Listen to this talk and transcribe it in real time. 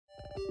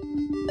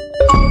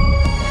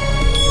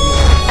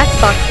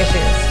Xbox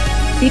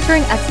issues,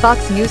 featuring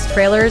Xbox news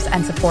trailers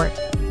and support.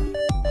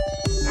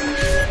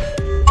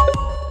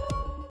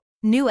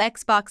 New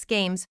Xbox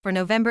games for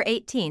November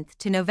 18th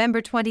to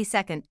November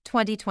 22nd,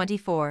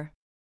 2024.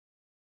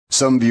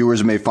 Some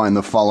viewers may find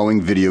the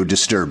following video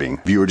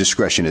disturbing. Viewer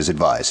discretion is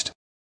advised.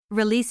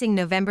 Releasing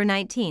November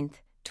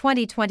 19th,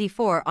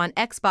 2024 on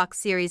Xbox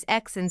Series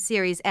X and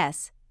Series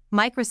S,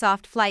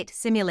 Microsoft Flight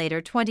Simulator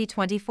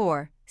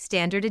 2024,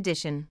 Standard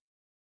Edition.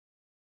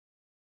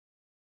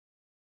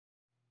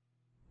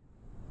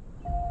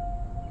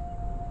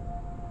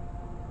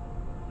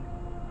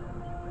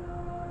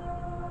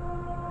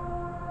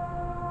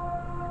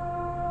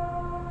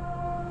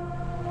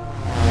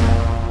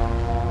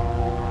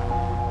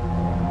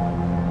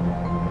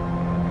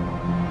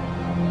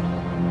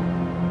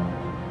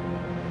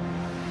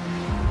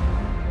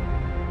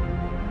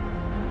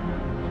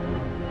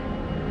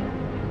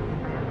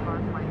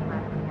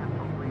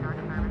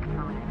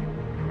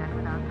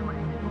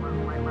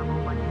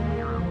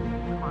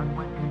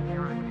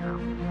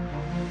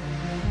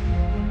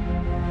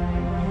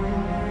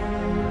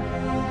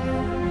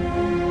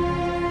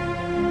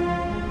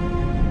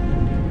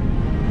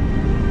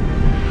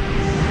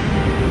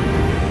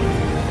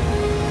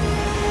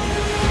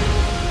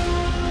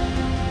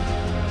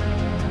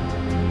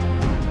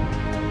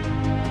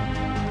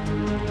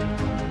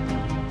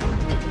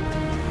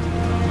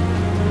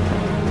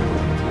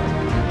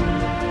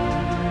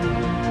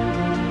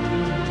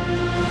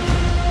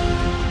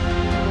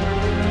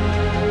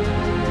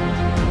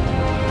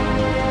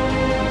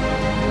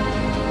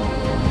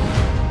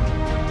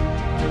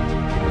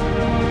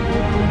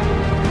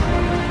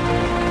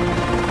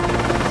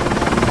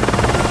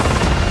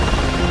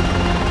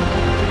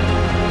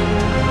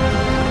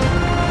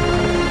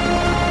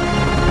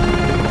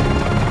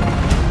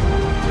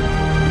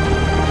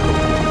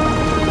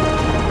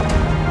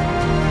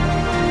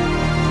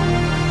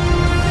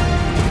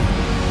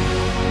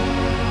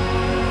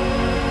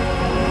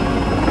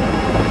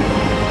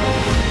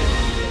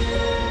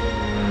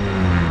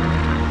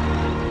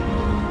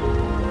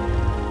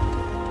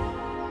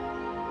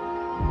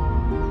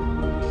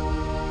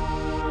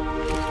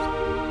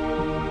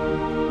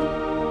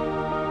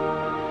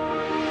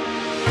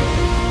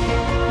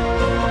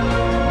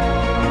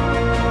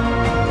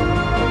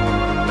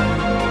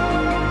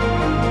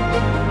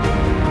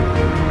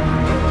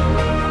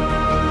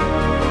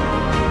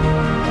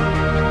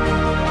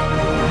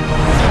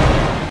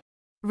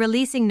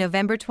 Releasing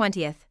November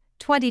 20th,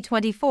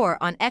 2024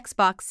 on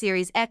Xbox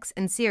Series X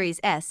and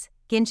Series S,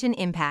 Genshin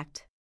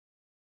Impact.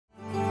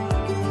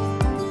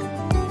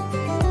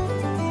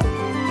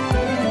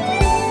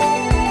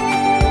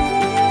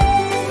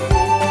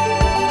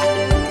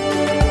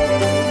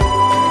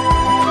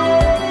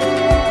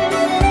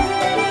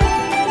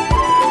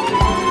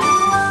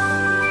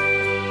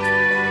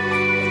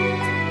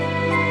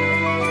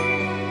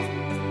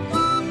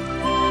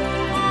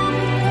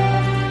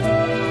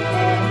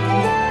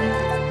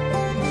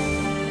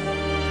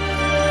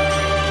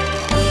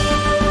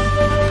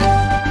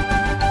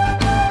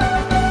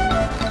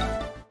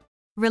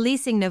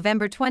 Releasing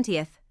November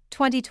 20th,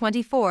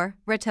 2024,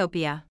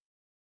 Ratopia.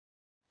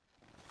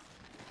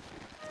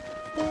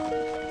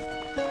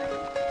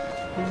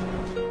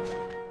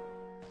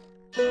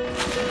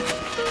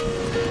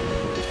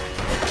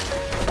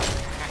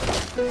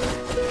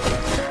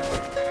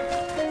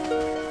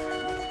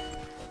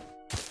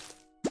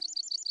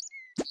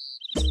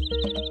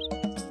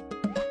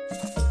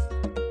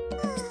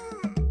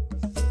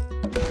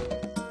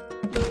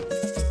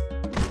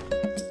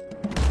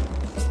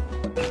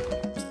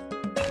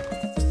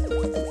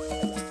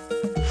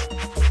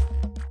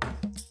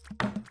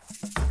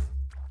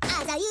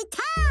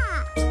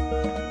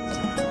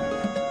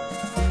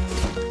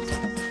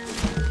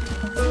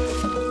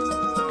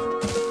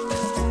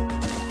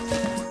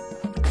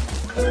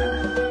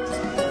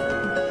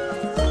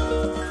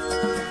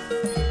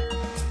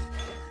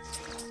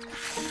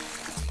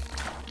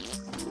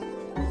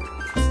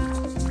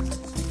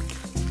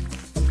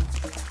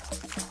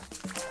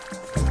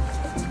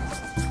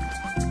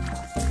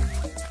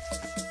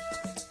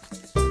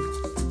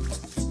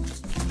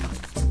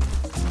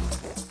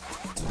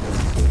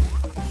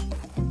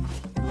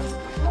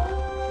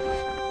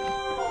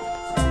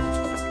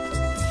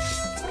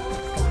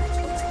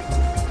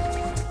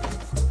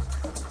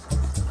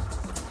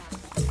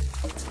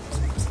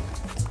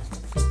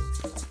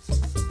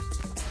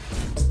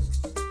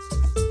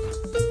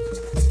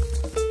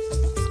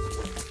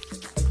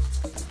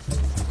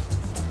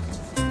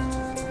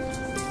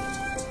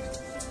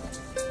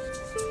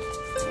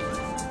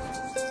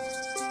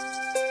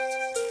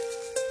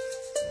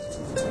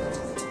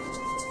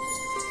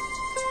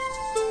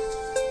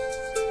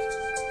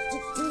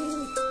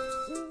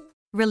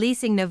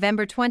 Releasing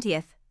November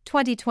 20th,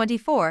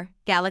 2024,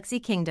 Galaxy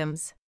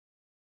Kingdoms.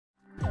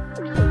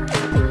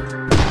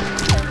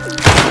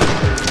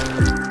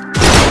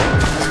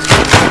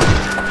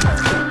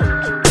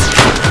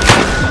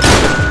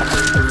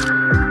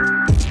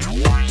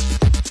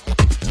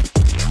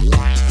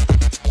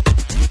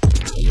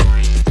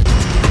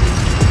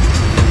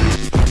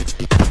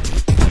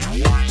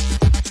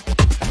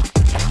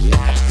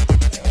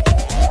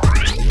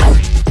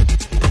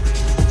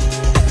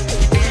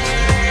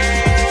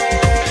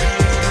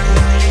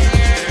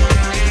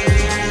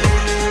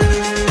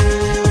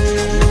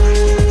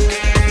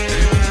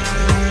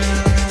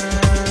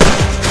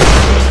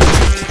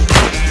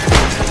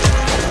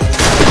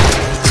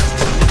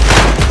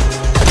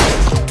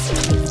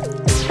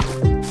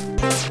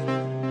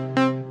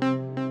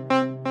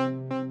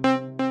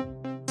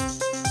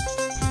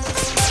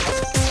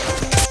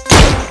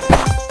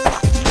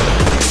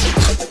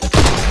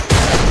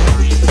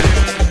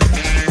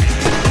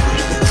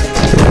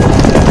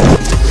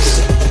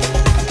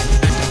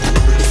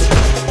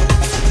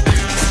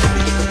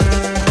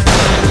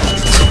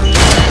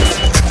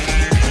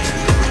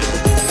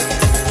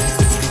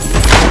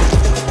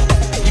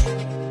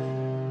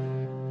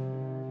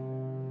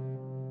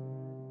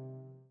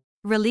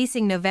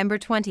 Releasing November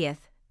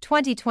 20th,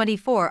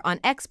 2024 on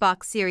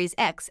Xbox Series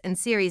X and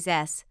Series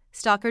S,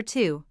 S.T.A.L.K.E.R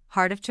 2,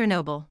 Heart of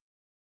Chernobyl.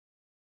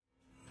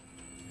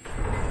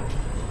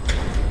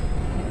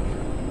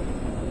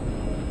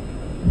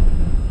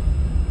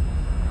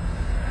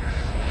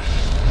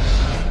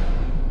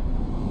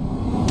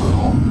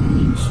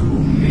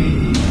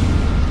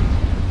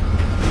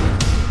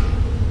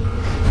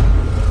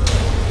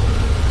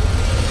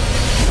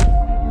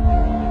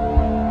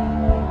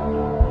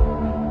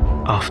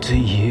 After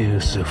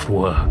years of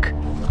work,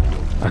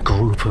 a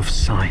group of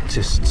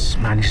scientists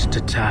managed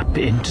to tap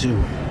into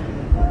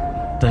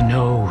the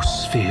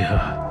noosphere,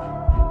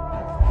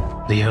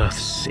 the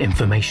Earth's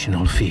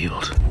informational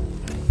field.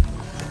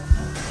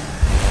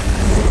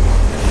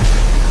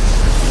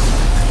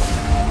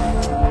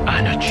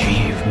 An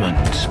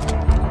achievement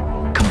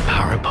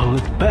comparable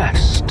at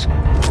best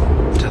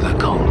to the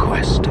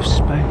conquest of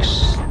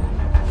space.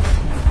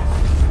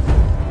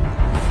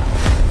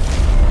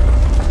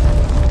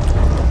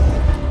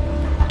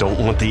 Don't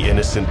want the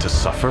innocent to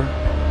suffer?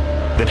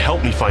 Then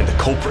help me find the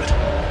culprit.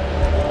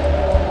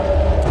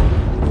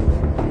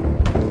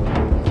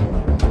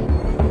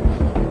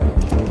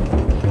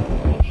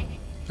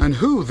 And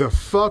who the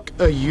fuck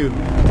are you?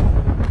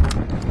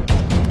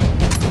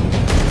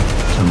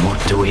 And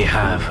what do we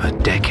have a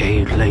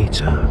decade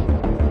later?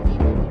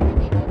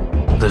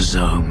 The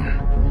Zone,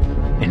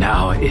 in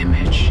our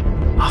image,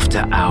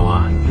 after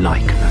our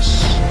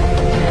likeness.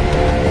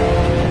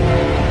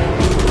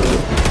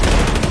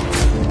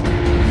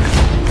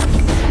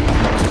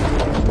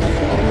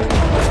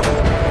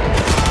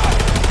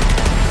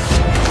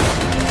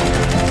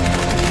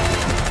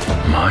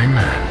 My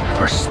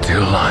men are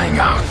still lying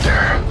out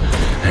there,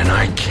 and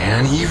I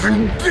can't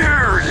even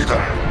bury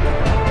them.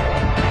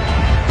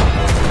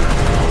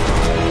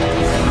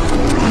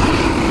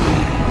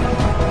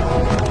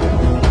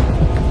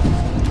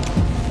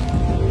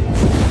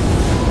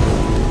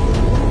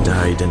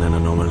 Died in an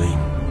anomaly,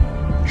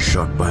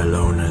 shot by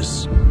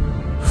loners,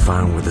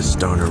 found with a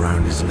stone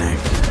around his neck,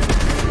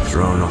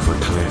 thrown off a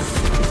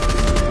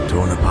cliff,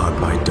 torn apart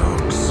by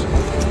dogs.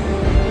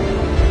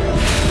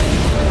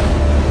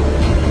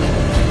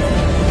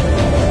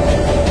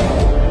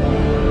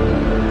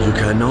 You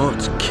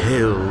cannot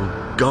kill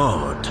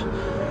God,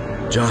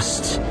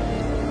 just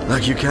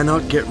like you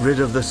cannot get rid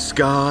of the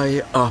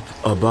sky up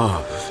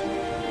above.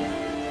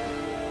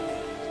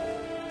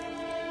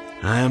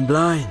 I am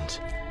blind,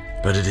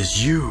 but it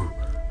is you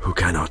who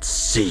cannot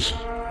see.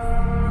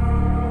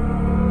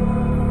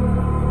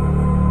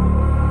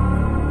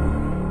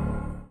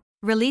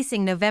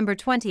 Releasing November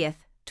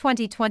 20th,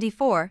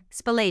 2024,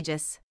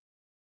 Spellagis.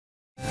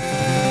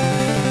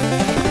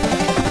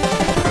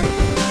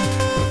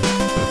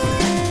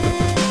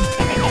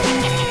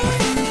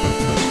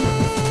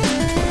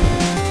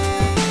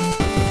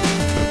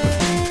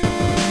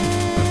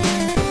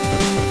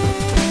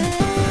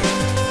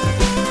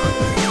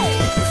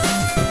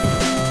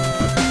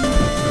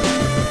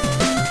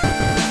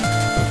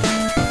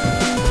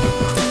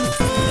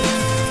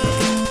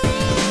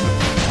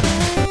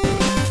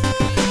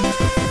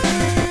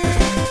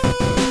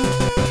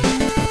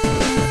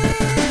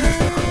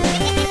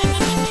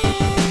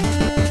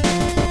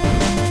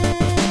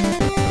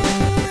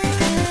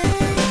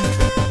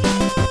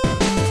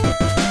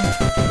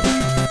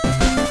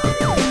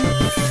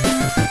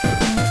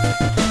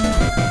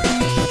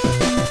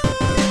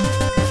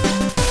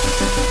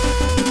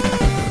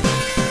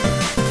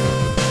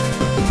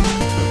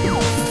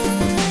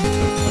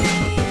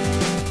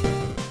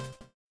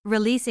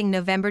 Releasing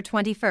November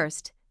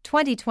 21st,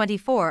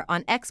 2024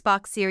 on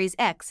Xbox Series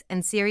X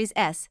and Series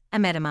S,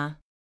 Amedama.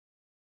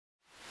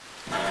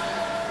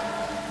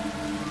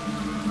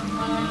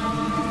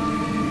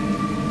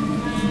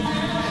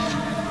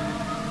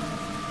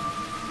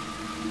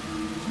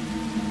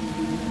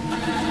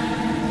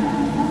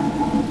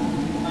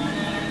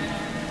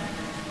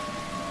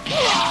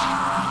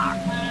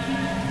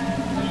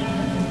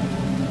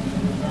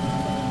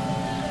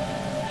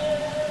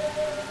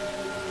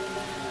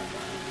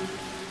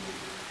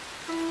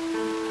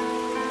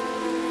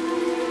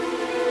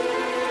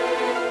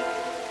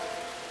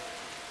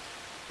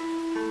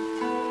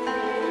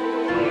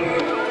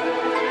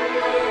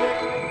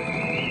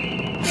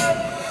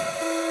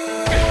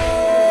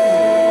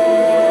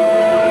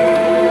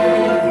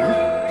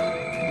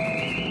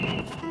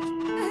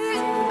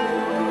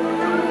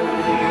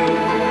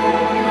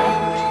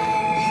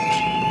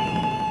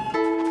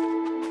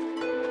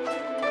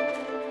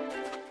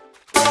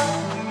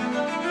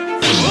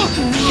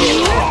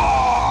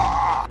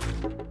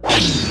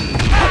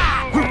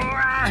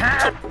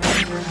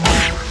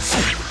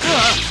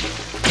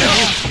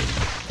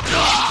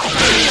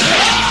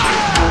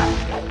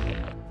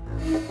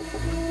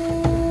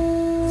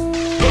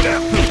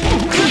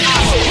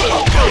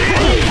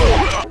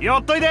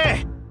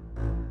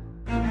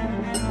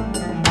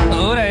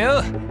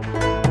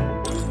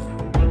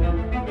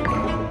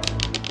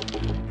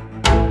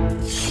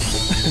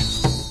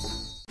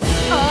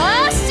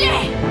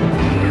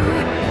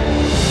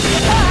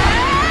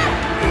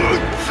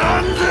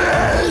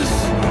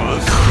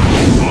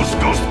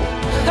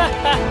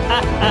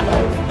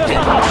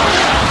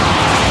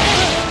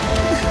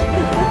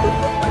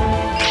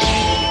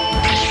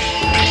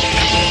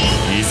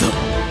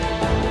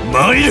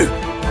 参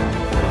る。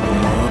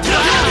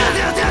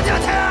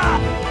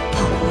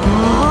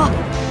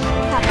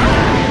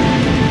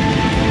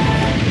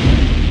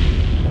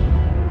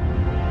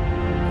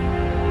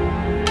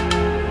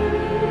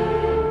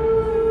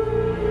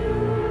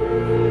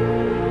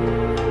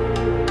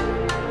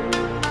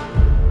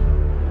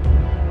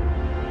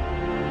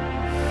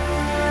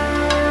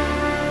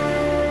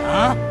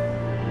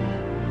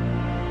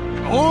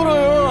ほら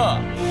よ。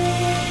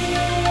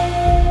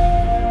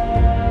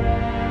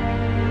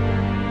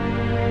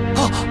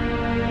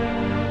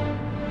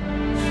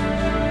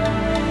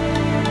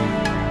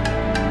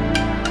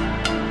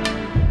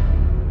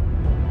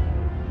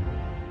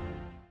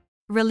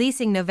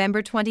Releasing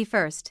November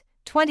 21st,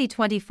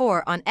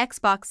 2024 on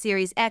Xbox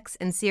Series X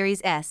and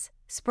Series S,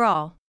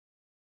 Sprawl.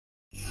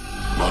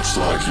 Much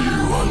like you,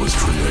 I was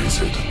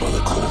created by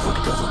the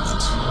corporate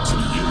government to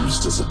be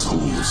used as a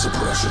tool of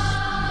suppression.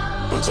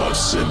 But I've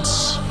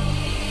since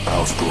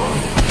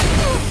outgrown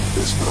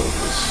this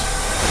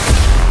purpose.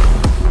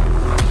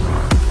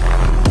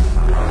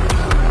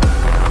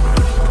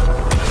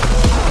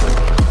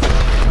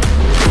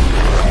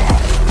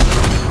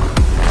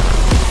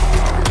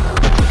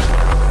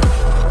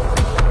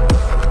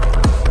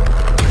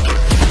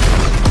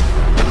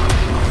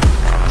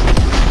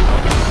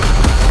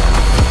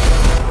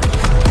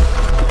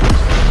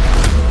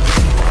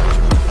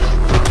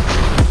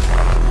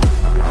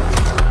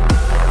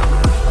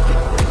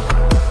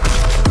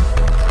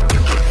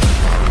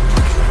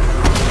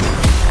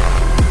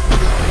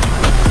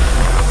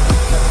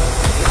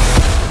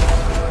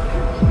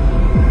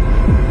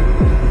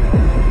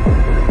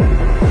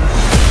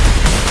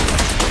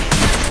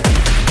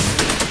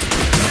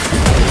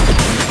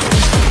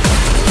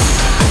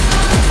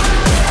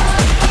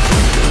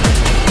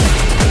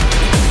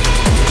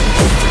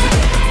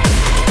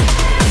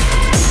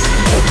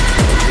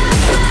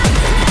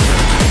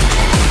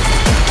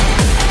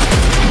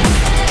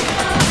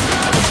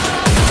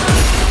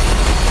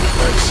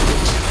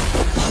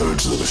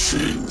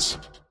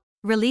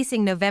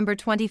 Releasing November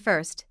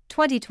 21st,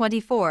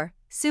 2024,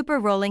 Super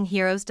Rolling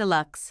Heroes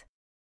Deluxe.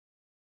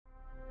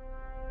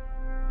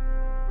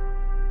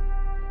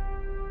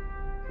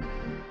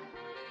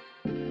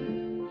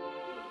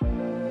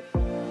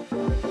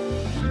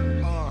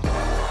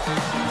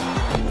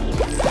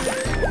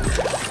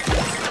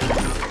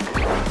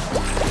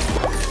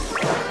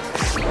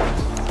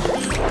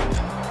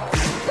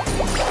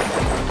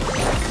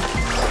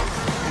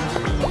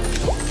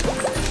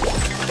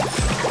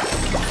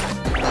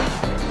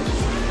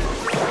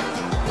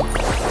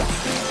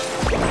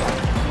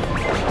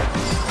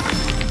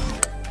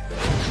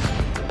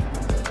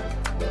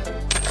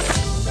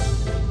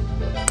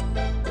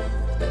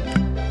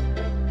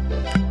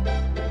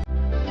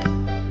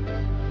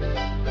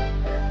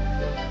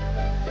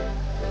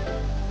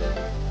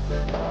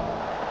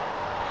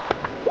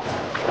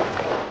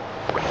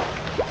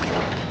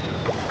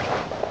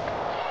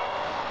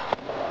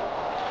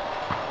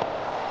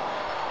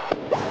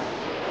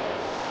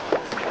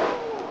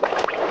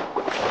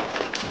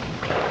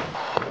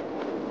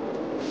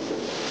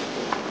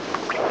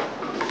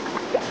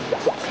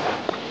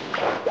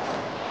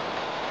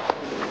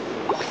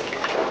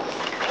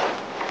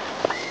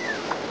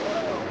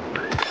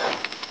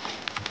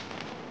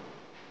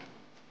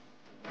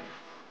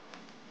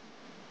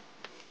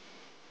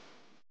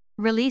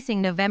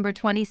 Releasing November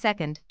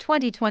 22nd,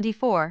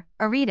 2024,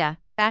 ARIDA,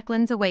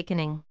 Backland's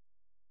Awakening.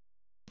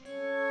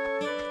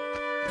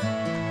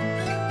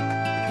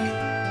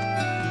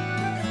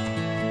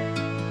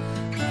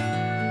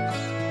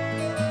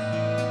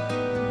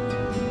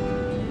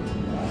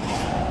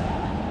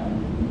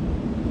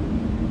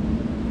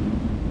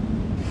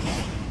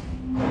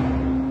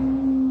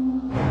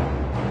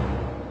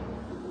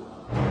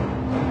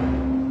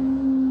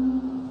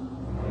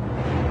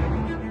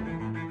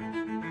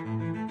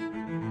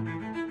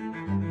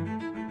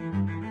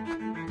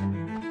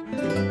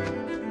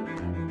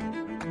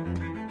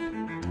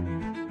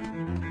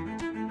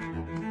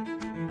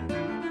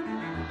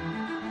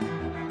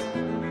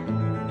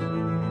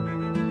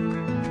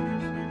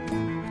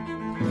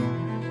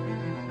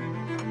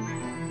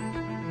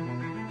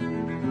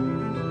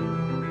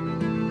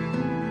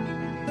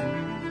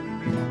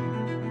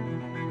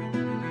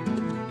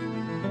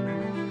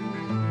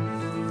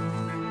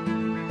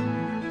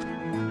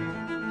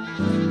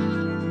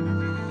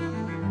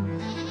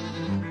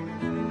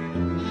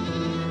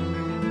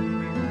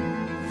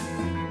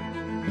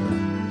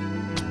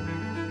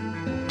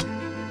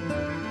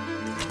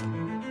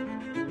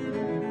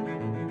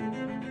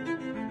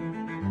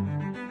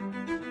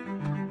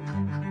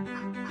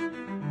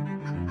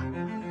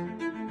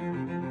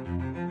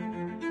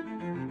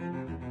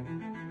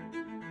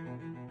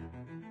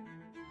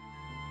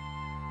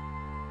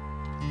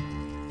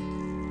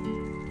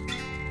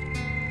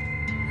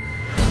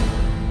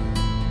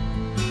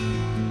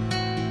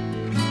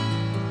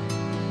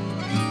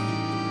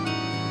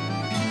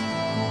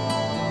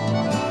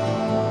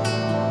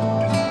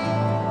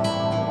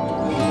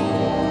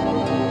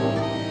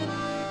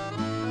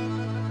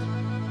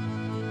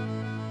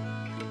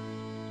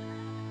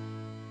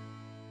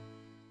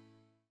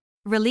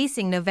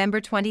 Releasing November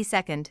 22,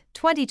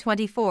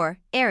 2024,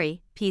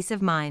 Aery, Peace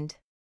of Mind.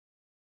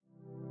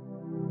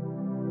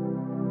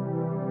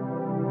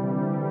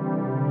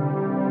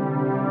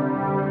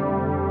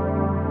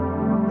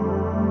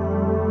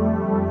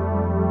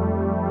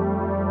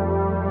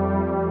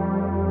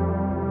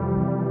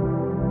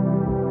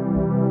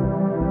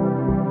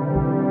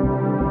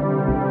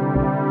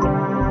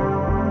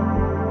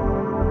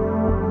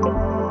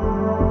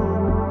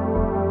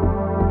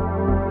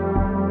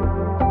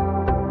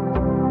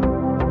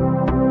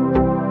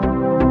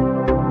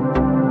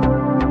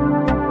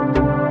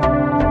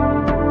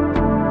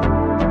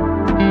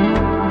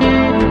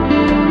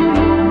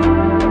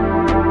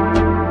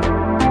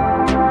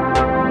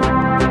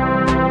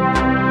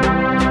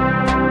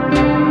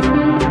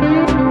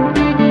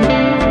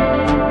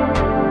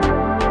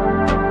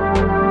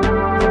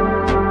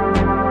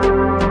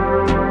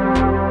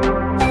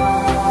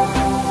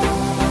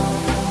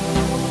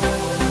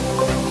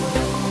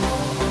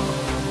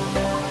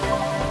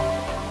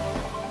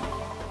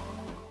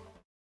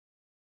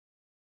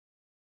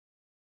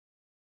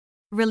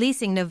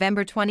 Releasing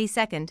November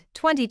 22,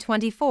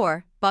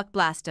 2024,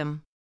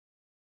 Blastem.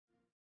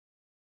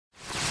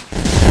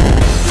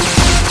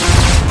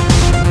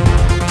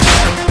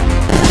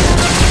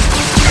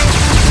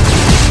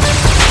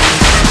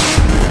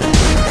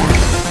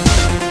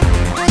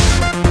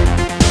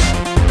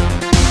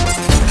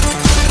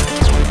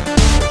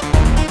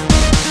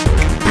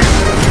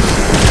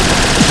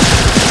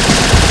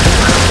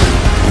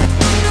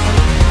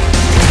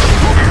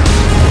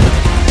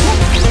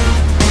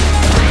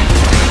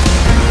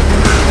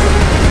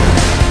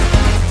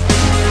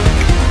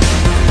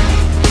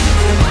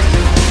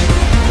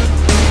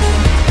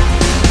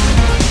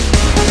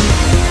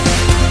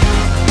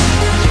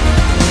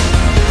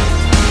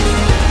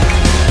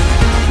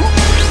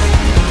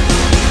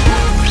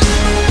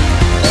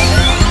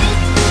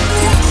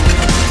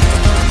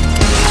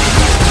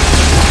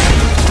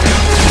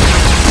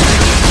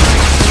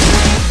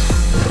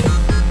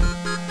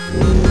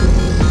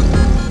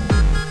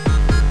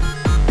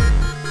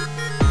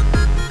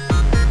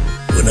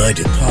 When I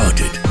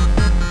departed,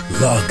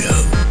 Largo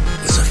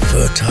was a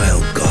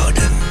fertile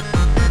garden.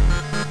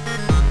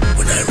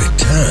 When I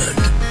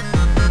returned,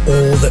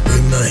 all that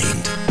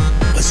remained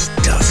was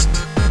dust.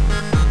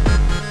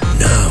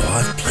 Now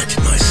I've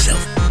planted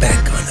myself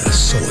back on her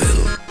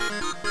soil,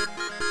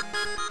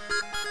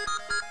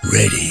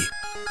 ready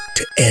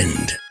to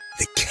end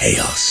the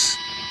chaos.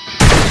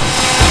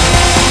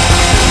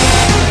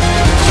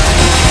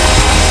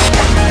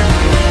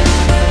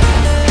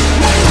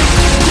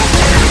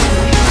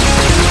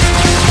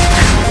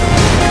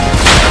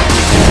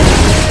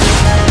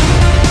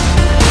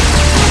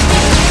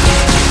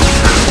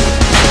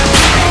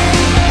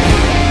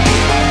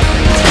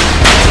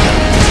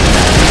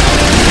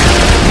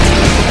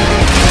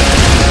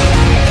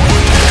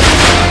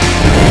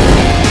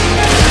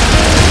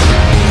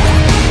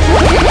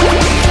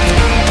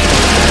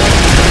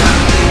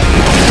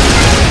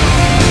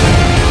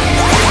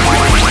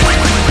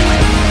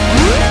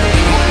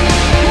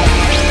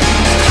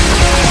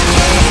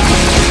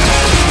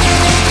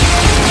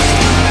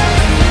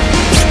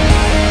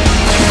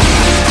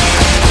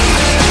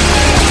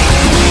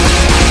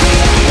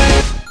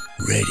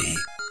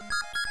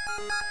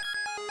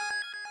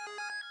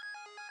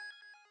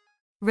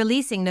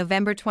 Releasing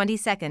November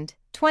 22,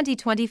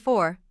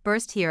 2024,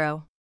 Burst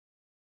Hero.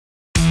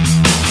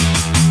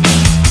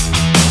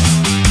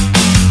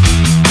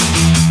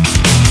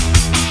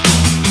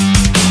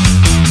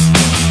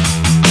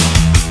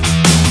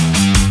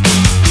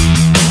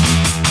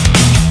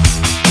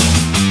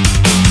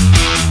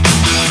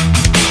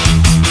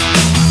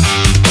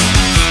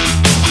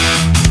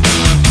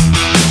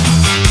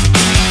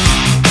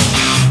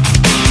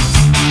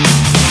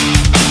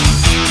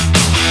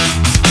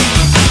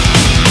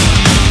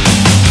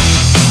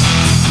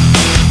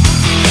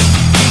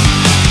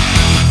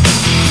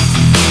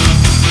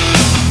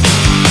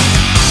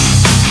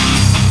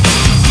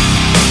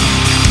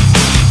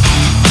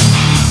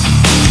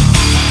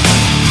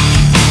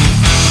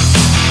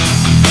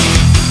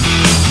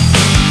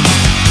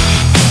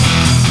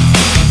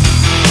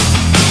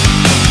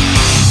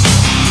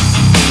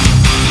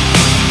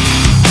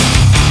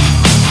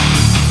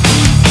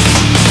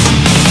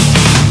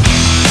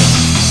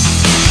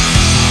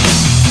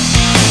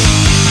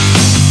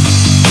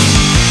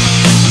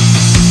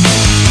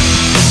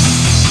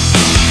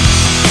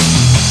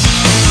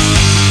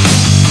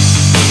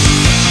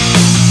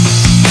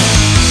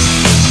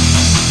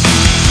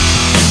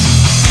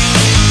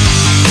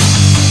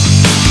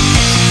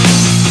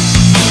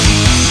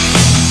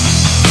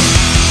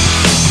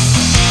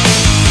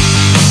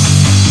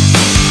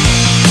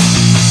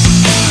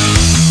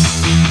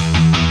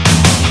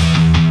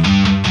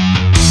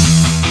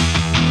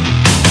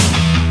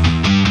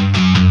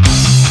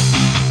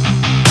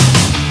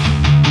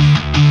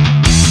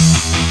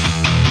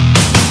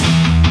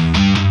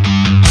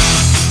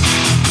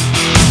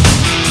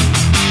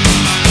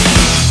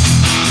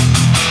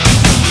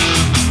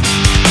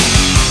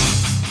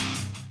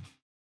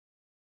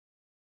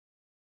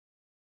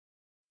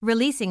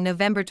 Releasing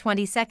November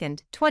 22,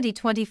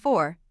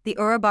 2024, the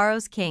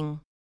Ouroboros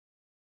King.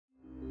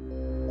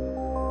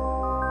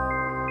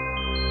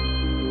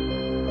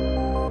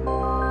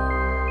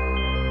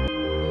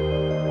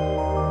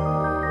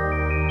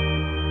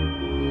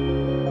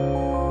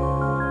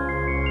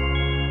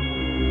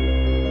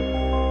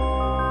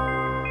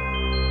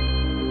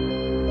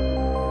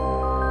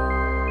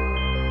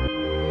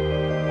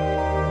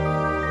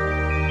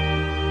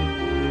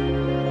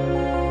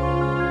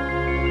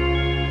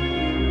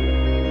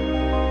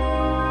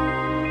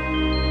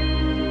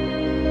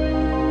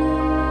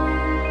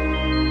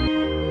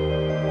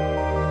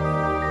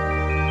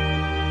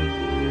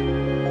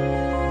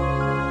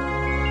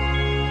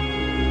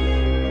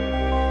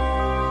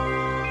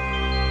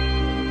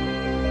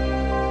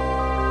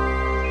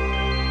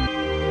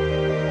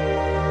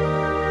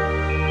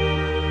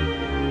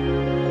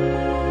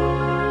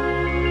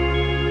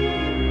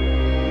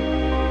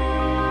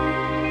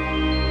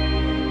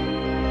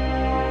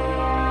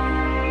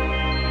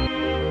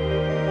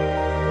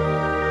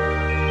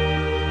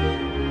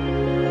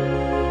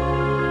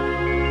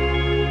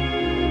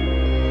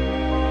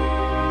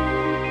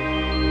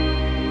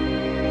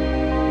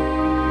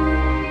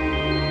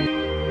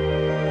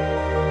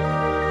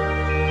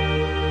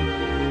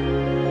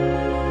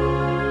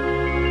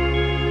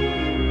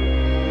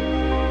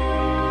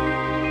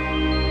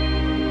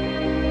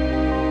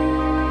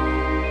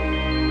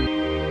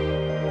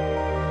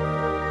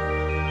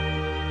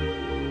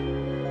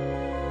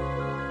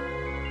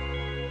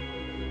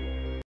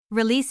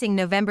 Releasing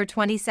November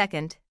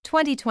 22,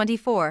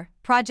 2024,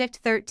 Project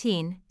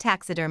 13,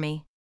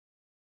 Taxidermy.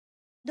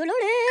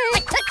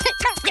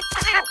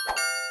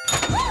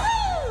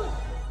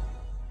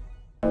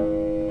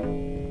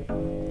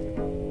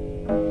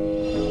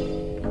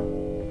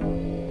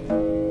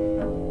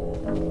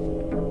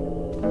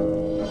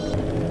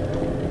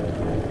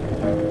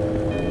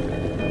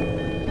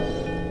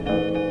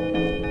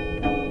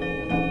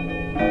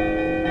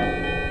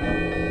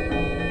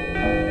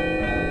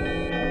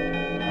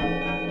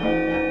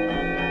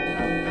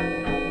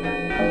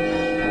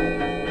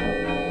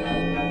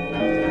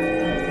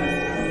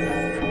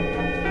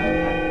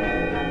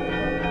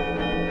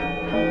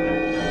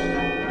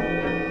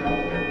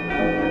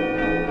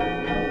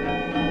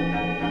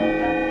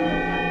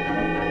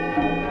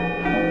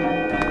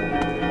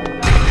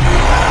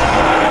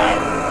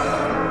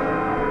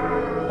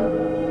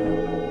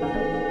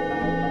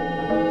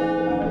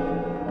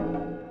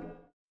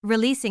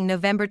 Releasing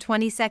November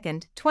 22,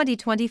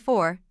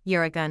 2024,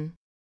 Uragun.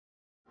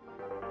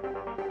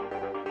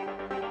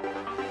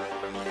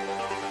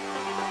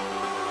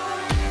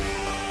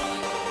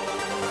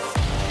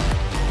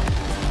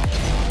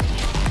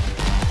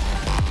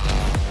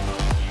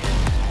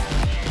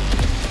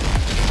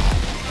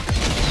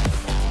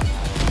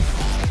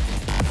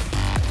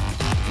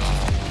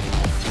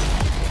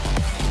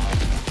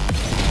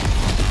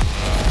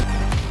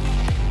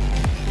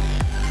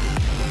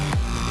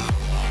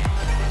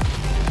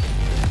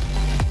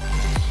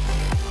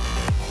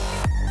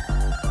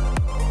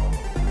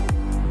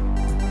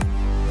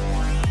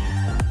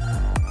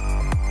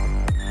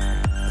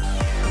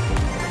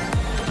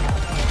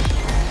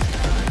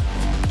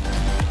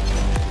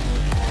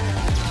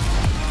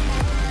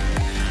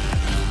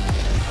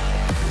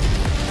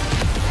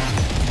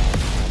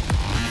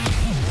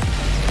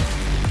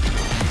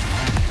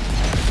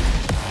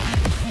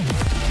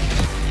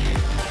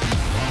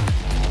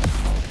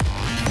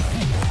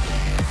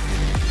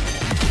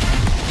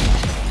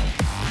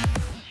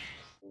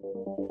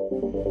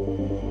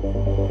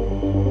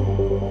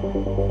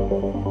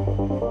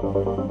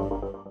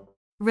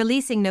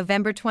 Releasing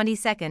November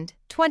 22,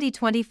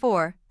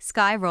 2024,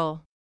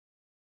 Skyroll.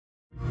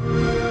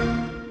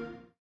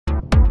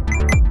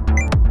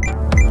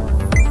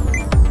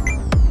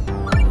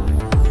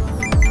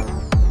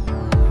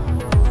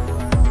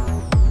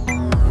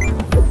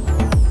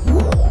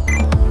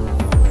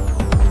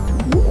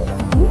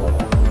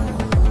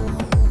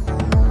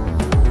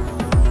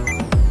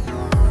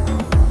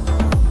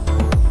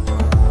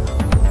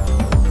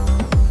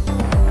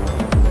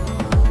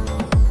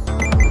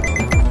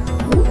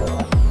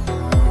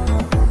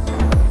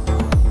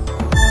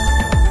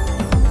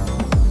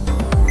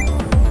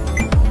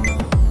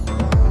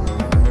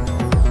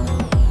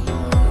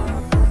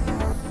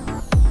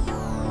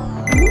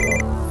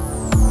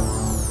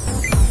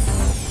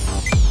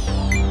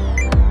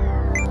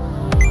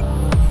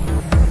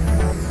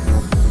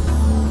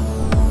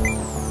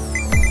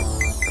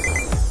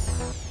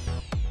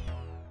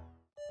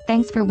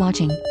 Thanks for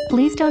watching.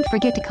 Please don't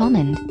forget to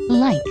comment,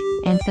 like,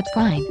 and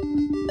subscribe.